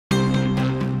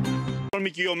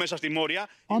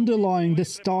underlying the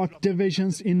stark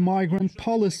divisions in migrant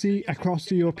policy across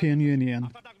the European Union.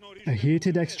 A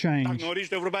heated exchange.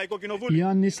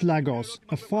 Yannis Lagos,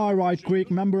 a far-right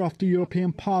Greek member of the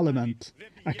European Parliament,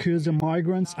 accused the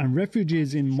migrants and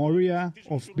refugees in Moria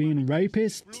of being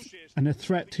rapists and a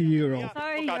threat to Europe.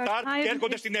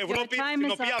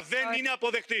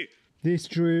 This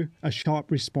drew a sharp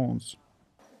response.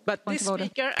 But this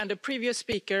speaker and the previous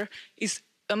speaker is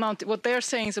what they are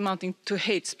saying is amounting to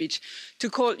hate speech. To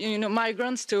call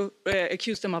migrants, to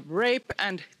accuse them of rape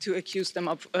and to accuse them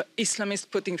of Islamists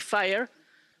putting fire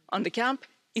on the camp,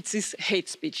 it is hate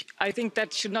speech. I think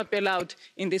that should not be allowed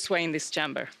in this way in this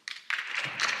chamber.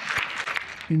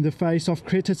 In the face of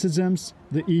criticisms,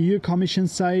 the EU Commission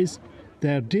says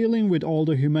they're dealing with all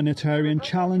the humanitarian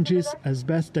challenges as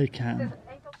best they can.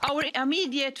 Our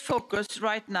immediate focus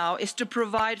right now is to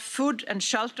provide food and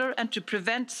shelter and to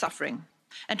prevent suffering,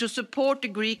 and to support the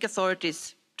Greek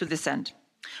authorities to this end.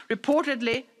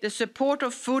 Reportedly, the support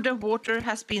of food and water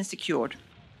has been secured.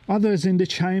 Others in the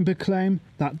chamber claim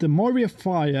that the Moria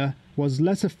fire was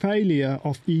less a failure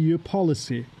of EU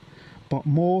policy, but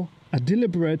more a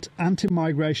deliberate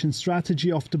anti-migration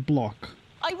strategy of the bloc.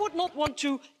 I would not want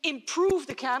to improve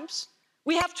the camps.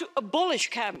 We have to abolish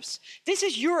camps. This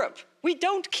is Europe. We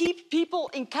don't keep people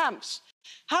in camps.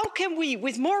 How can we,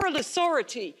 with moral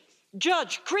authority,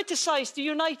 judge, criticize the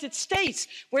United States,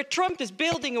 where Trump is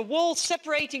building a wall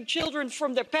separating children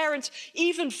from their parents,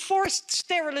 even forced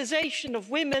sterilization of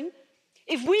women?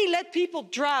 If we let people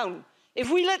drown,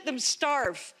 if we let them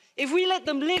starve, if we let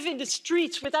them live in the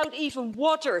streets without even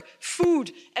water,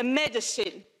 food and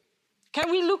medicine, can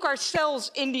we look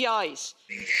ourselves in the eyes?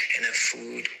 Enough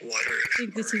food, water,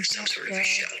 or some sort of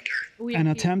shelter. An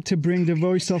attempt to bring the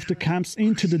voice of the camps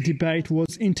into the debate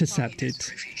was intercepted.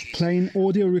 Plain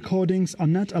audio recordings are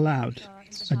not allowed.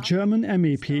 A German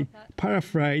MEP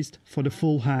paraphrased for the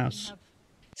full House.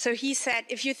 So he said,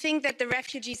 if you think that the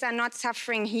refugees are not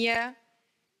suffering here,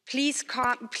 please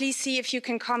see if you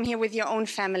can come here with your own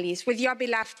families, with your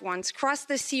beloved ones. Cross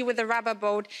the sea with a rubber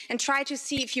boat and try to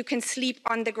see if you can sleep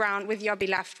on the ground with your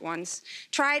beloved ones.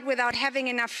 Try it without having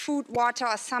enough food, water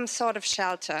or some sort of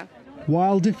shelter.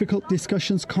 While difficult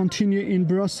discussions continue in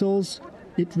Brussels,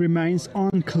 it remains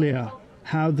unclear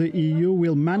how the EU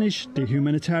will manage the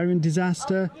humanitarian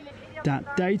disaster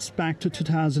that dates back to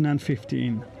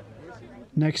 2015.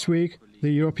 Next week, the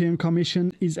European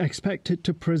Commission is expected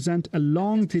to present a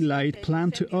long-delayed plan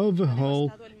to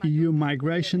overhaul EU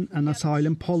migration and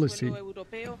asylum policy,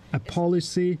 a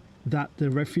policy that the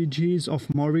refugees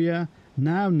of Moria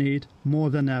now need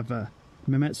more than ever.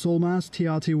 Mehmet Solmaz,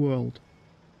 TRT World.